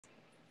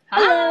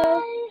Hello.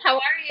 Hi, how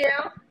are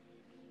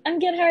I'm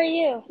good. How are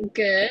you? you?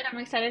 Good. I'm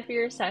excited for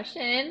your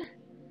session.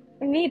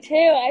 Me too.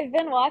 I've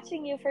been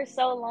watching you for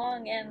so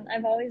long and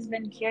I've always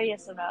been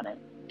curious about it.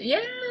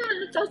 Yeah,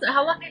 that's awesome.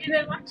 How long have you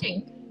been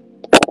watching?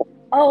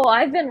 Oh,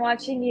 I've been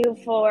watching you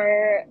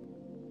for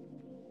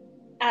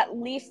at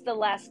least the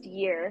last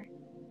year.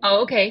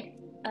 Oh, okay.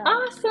 Yeah.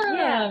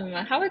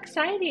 Awesome. How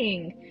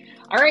exciting.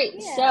 All right,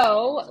 Yeah.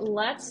 so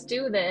let's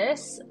do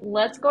this.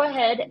 Let's go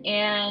ahead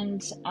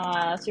and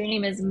so your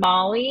name is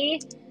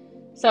Molly.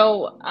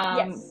 So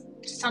Yes.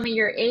 just tell me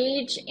your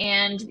age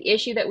and the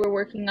issue that we're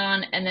working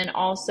on, and then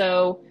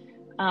also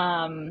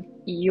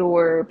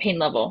your pain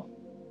level.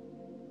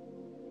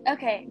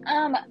 Okay.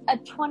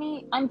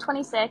 I'm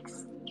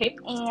 26 Okay.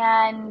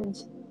 and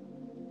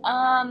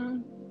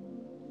um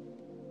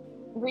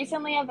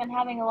recently I've been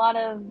having a lot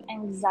of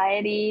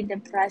anxiety,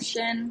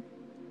 depression.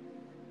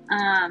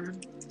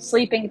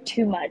 Sleeping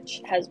too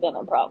much has been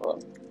a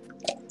problem.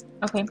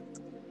 Okay.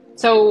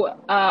 So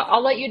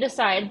I'll let you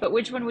decide, but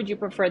which one would you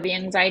prefer, the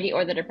anxiety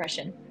or the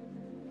depression?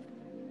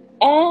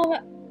 Um,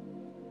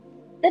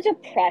 the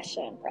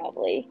depression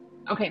probably.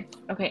 Okay,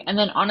 okay. And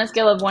then on a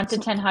scale of 1 to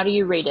 10, how do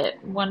you rate it?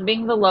 1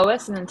 being the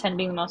lowest and then 10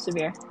 being the most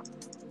severe.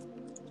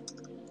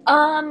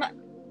 Um,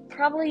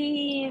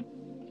 Probably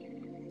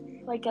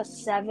like a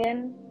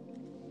 7.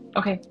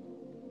 Okay.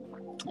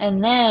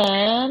 And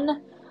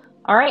then,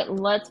 all right,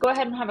 let's go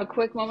ahead and have a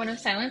quick moment of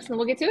silence and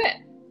we'll get to it.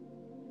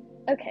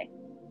 Okay.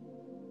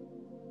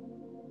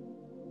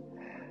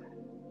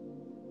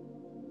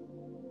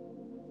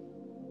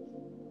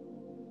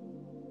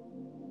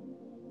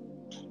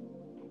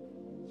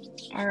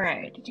 All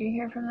right. Did you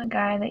hear from the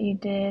guy that you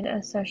did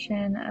a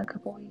session a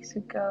couple weeks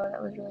ago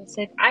that was really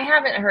sick? I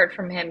haven't heard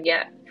from him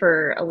yet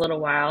for a little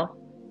while.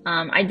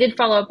 I did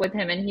follow up with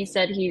him and he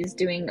said he's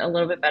doing a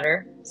little bit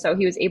better, so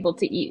he was able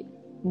to eat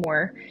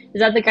more.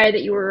 Is that the guy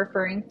that you were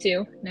referring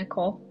to,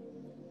 Nicole?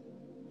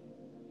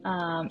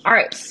 All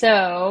right,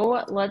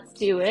 so let's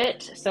do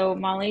it. So,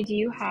 Molly, do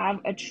you have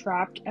a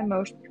trapped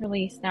emotion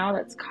release now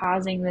that's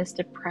causing this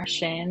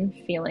depression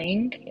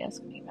feeling? Yes,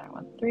 we need that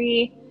one.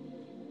 Three.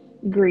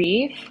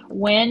 Grief.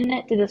 When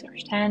did this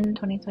first 10,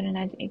 20, 20,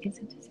 19, 18,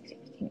 17, 16,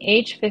 15,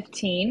 age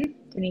 15? Do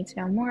we need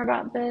to know more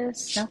about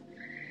this? No.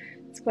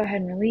 Let's go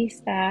ahead and release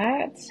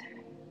that.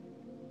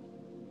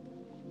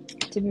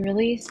 Did we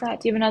release that?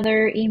 Do you have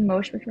another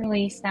emotion we can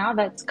release now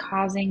that's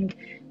causing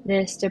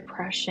this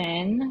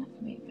depression?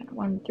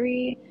 One,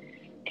 three.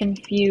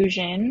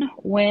 Confusion.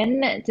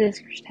 When did this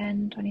first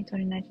 10, 20,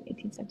 20, 19,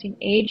 18, 17,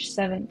 age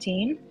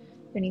 17?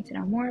 We need to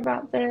know more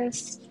about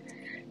this.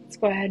 Let's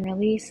go ahead and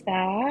release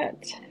that.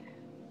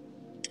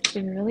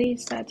 Did we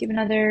release that? Do you have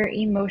another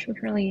emotion we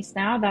can release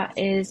now that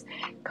is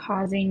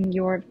causing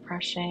your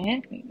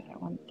depression?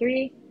 One,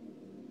 three.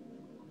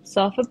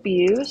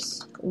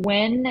 Self-abuse.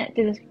 When did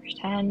this first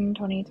 10,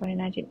 20, 20,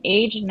 19,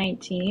 age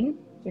 19?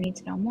 We need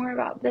to know more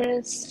about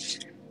this.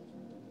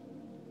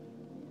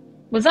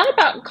 Was that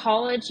about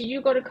college? Did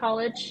you go to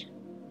college?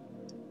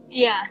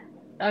 Yeah.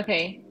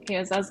 Okay,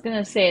 because I was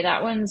gonna say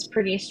that one's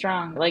pretty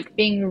strong. Like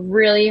being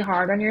really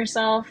hard on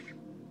yourself.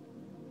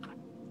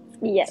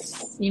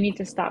 Yes. You need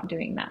to stop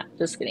doing that.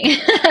 Just kidding.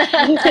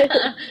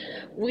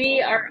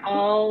 We are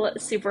all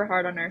super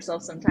hard on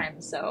ourselves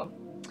sometimes. So,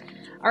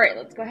 all right,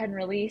 let's go ahead and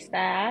release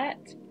that.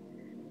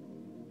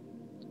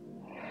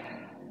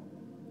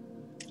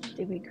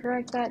 Did we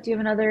correct that? Do you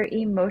have another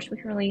emotion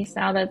we can release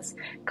now that's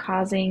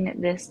causing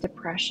this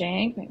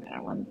depression? Maybe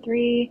that one,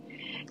 three.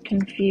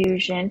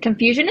 Confusion.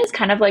 Confusion is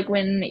kind of like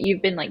when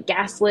you've been like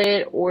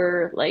gaslit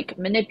or like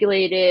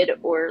manipulated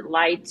or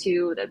lied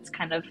to. That's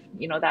kind of,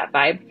 that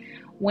vibe.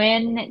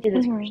 When did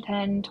this hmm first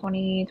 10,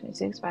 20,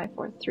 26, 5,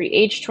 4, 3,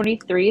 age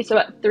 23, so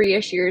about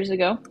 3-ish years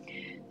ago.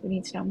 We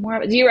need to know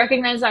more. Do you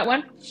recognize that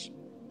one?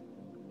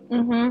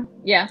 hmm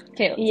Yeah.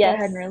 Okay, let's go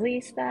ahead and Yes.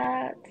 release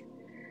that.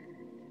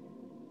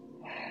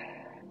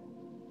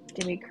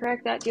 Did we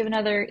correct that? Do you have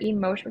another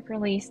emotion we can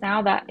release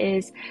now that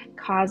is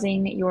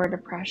causing your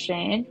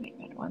depression?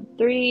 One,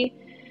 three.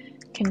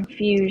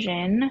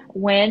 Confusion.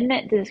 When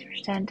did this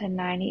first 10, 10,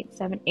 9, 8,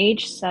 7,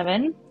 age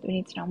 7? Do we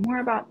need to know more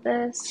about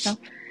this? So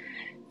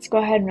let's go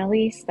ahead and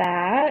release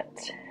that.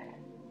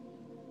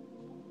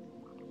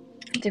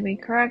 Did we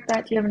correct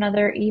that? Do you have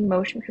another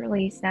emotion we can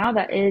release now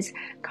that is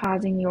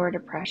causing your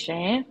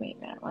depression? Wait a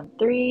minute. One,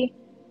 three.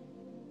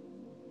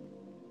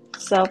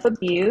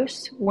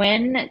 Self-abuse.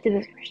 When did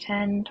this first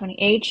 10, 20,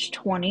 age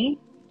 20?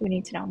 Do we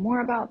need to know more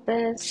about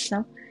this?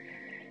 No.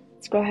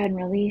 Let's go ahead and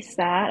release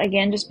that.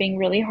 Again, just being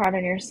really hard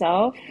on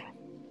yourself.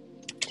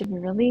 Did we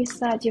release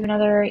that? Do you have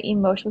another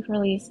emotion we can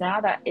release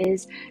now that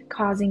is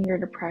causing your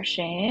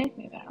depression?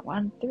 Maybe that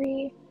one,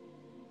 three.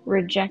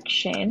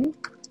 Rejection.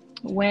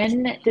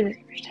 When did this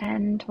first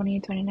 10, 20,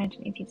 20,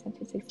 19, 18,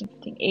 17, 16,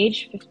 15,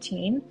 age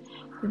 15?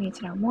 We need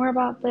to know more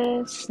about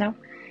this. No.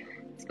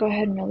 Let's go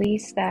ahead and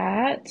release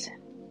that.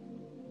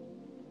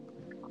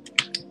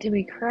 Did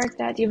we correct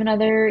that? Do you have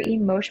another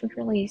emotion we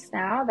can release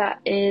now that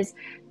is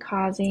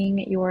causing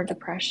your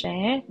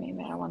depression? Maybe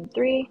that one,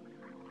 three.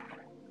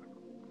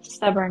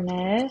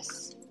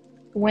 Stubbornness.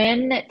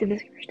 When did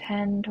this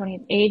 10,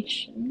 20,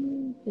 age,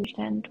 10,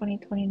 20,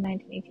 20,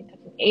 19, 18,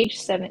 19, age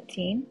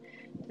 17?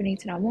 We need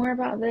to know more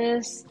about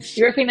this.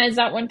 You recognize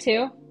that one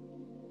too?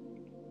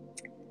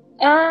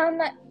 Um,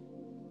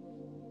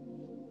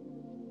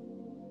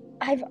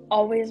 I've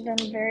always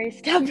been very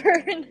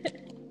stubborn,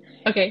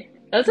 Okay,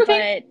 that's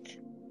okay. but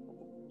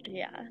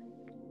yeah.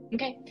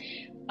 Okay.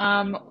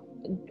 Um,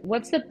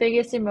 what's the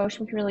biggest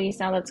emotion we can release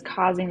now that's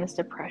causing this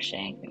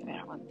depression? Wait a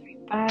minute,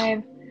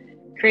 135.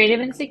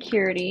 Creative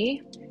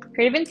insecurity.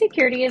 Creative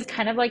insecurity is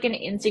kind of like an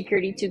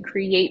insecurity to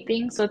create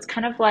things. So it's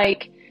kind of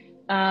like,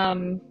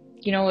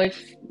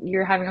 if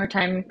you're having a hard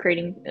time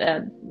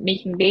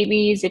making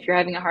babies, if you're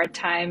having a hard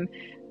time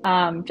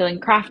feeling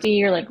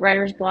crafty or like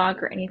writer's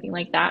block or anything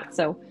like that.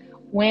 So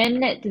when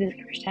did this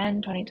cover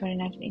 10, 20, 20,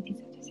 19, 18,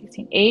 17,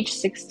 16, age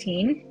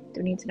 16?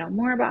 Do we need to know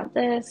more about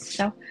this?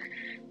 So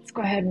let's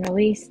go ahead and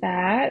release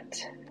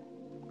that.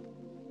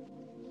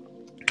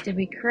 Did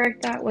we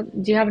correct that?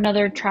 Do you have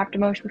another trapped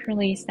emotion we can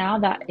release now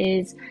that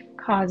is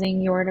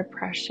causing your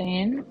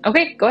depression?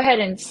 Okay, go ahead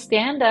and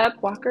stand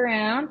up, walk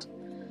around.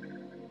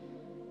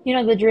 You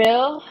know the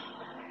drill.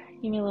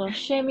 Give me a little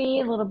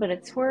shimmy, a little bit of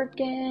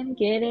twerking.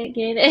 Get it,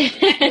 get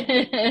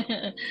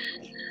it.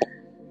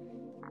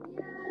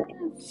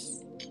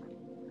 Yes.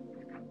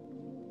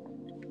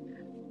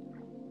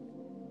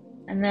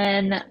 And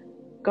then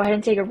go ahead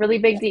and take a really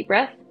big deep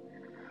breath.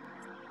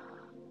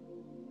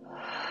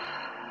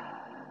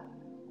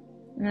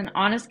 And then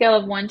on a scale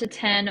of 1 to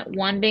 10,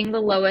 1 being the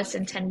lowest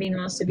and 10 being the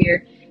most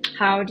severe,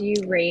 how do you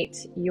rate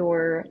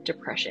your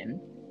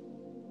depression?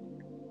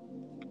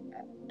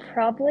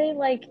 Probably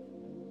like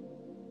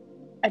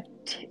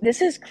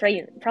this is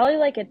crazy. Probably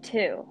like a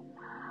 2.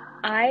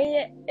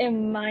 I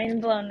am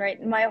mind blown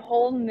right. My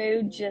whole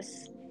mood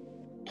just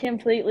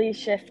completely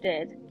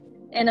shifted.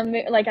 In a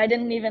mood like I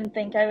didn't even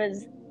think I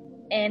was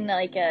in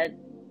like a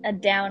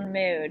down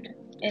mood,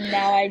 and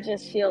now I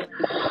just feel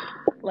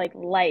like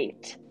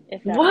light,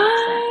 if that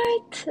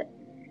makes sense. What?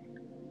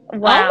 Oh my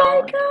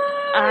Wow.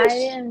 I gosh.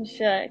 am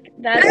shook.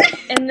 That's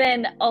and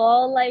then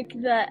all like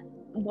the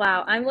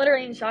wow, I'm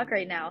literally in shock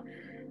right now.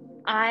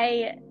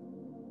 I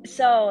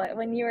So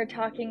when you were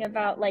talking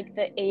about like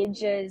the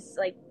ages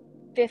like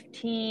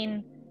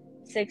 15,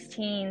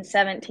 16,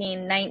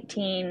 17,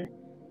 19,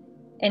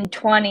 and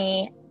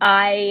 20,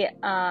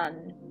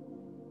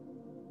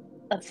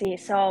 let's see.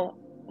 So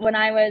when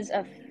I was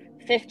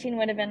 15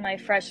 would have been my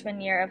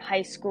freshman year of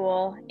high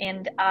school,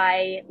 and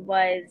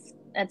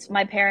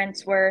my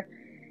parents were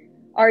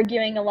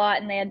arguing a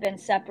lot and they had been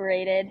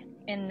separated,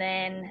 and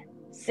then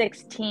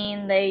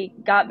 16 they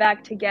got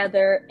back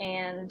together,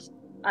 and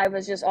I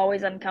was just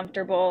always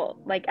uncomfortable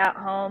like at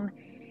home.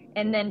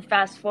 And then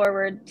fast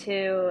forward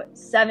to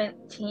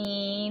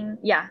 17.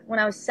 Yeah, when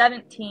I was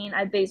 17,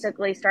 I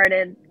basically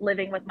started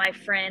living with my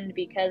friend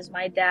because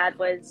my dad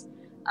was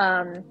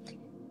um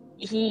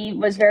he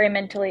was very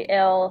mentally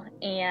ill,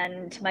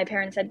 and my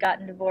parents had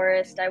gotten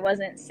divorced. I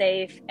wasn't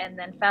safe. And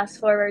then fast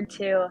forward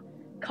to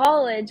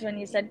college, when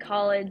you said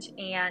college,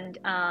 and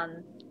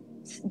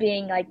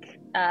being like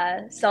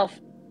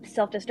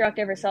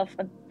self-destructive or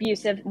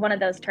self-abusive, one of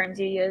those terms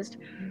you used.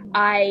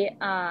 I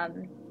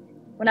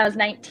When I was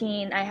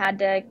 19, I had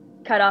to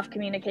cut off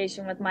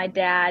communication with my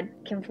dad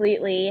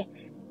completely,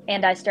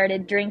 and I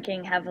started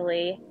drinking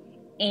heavily.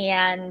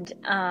 And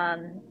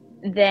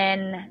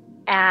then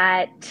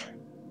at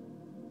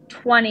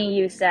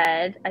 20,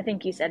 I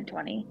think you said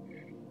 20.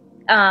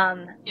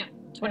 Yep. It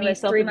 20 was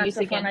 3 months self-abuse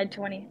before again. my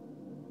 20.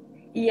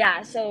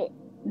 Yeah, so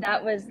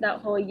that was that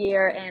whole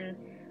year, and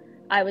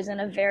I was in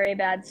a very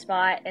bad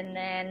spot. And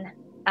then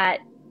at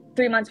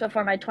 3 months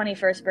before my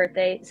 21st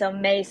birthday, so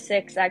May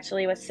 6th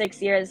actually was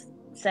 6 years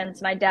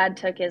since my dad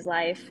took his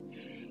life.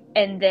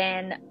 And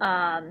then,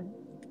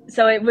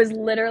 so it was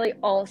literally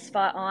all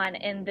spot on.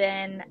 And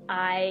then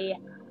I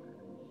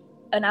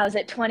was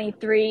at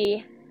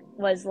 23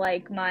 was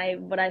like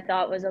what I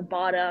thought was a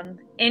bottom.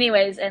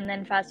 Anyways, and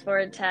then fast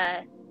forward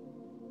to,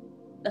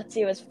 let's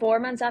see, it was 4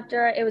 months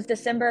after, it was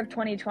December of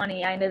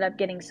 2020, I ended up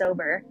getting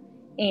sober.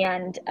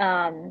 And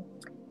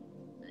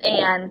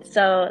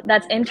so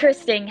that's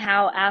interesting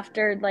how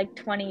after like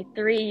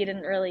 23 you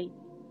didn't really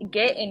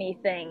get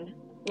anything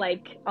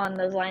like on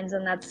those lines,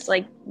 and that's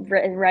like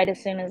right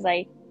as soon as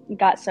I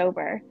got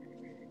sober.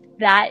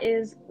 That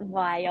is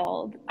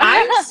wild.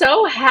 I'm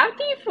so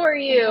happy for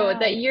you Wow.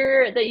 that you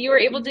were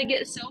able to Yeah.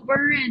 get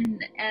sober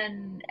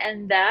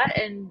and that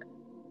and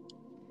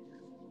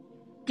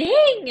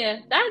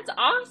dang, that's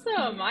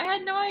awesome. Yeah. I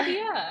had no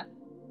idea.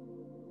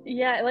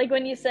 Yeah, like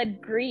when you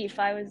said grief,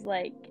 I was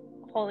like,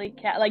 holy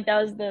cow. Like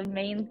that was the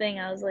main thing.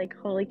 I was like,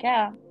 holy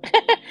cow.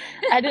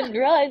 I didn't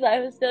realize I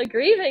was still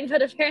grieving,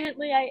 but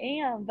apparently I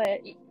am.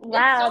 But It's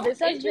wow, so this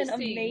has been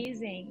interesting.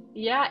 amazing.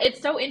 Yeah,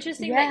 it's so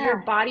interesting that your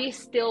Yeah. body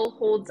still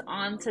holds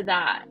on to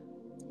that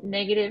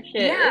negative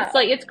shit. Yeah. It's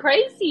like it's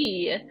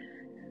crazy.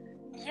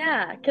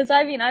 Yeah. Because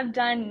I mean, I've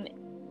done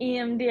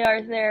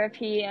EMDR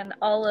therapy and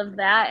all of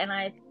that. And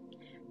I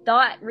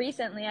thought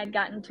recently I'd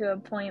gotten to a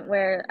point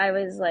where I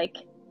was like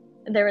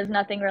there was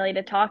nothing really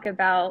to talk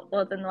about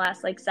within the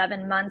last like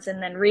 7 months.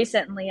 And then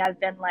recently I've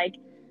been like,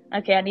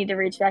 okay, I need to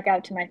reach back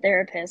out to my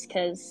therapist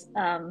because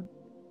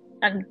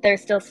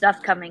there's still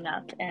stuff coming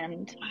up.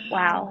 And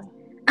wow,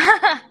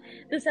 Wow.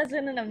 this has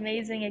been an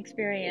amazing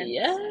experience.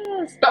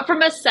 Yes. But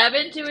from a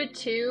 7 to a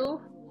 2,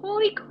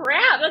 holy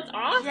crap, that's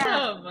Yeah,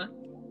 awesome.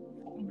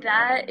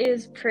 that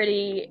is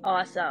pretty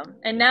awesome.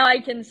 And now I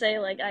can say,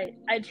 like,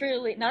 I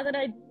truly, not that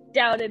I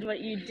doubted what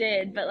you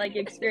did, but like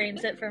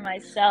experience it for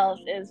myself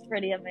is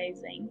pretty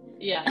amazing.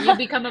 Yeah, you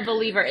become a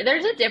believer.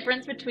 There's a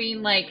difference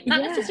between like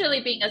not Yeah,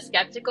 necessarily being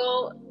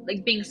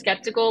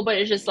skeptical, but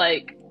it's just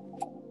like,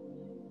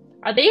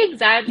 are they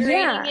exaggerating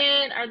yeah,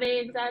 it? Are they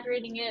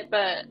exaggerating it?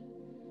 But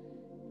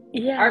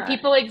are yeah.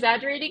 people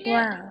exaggerating it?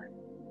 Wow.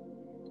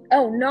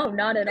 Oh no,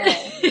 not at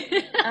all.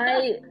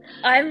 I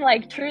I'm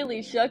like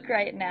truly shook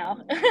right now.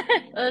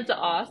 That's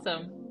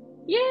awesome.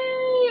 Yay!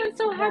 I'm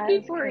so That happy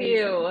is for crazy.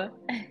 you.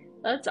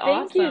 That's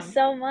Thank you awesome.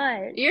 so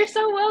much. You're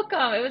so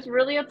welcome. It was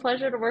really a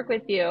pleasure to work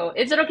with you.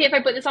 Is it okay if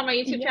I put this on my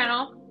YouTube Yeah.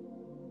 channel?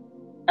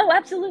 Oh,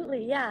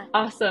 absolutely. Yeah.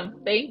 Awesome.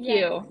 Thank Yes.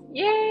 you.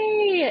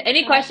 Yay!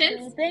 Any Awesome.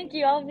 questions? Thank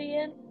you. I'll be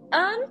in.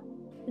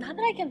 Not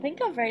that I can think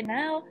of right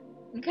now.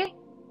 Okay.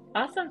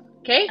 Awesome.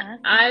 Okay. Awesome.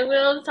 I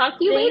will talk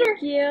to you Thank later.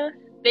 you.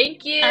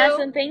 Thank you.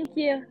 Awesome. Thank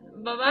you.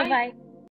 Bye Bye bye. bye.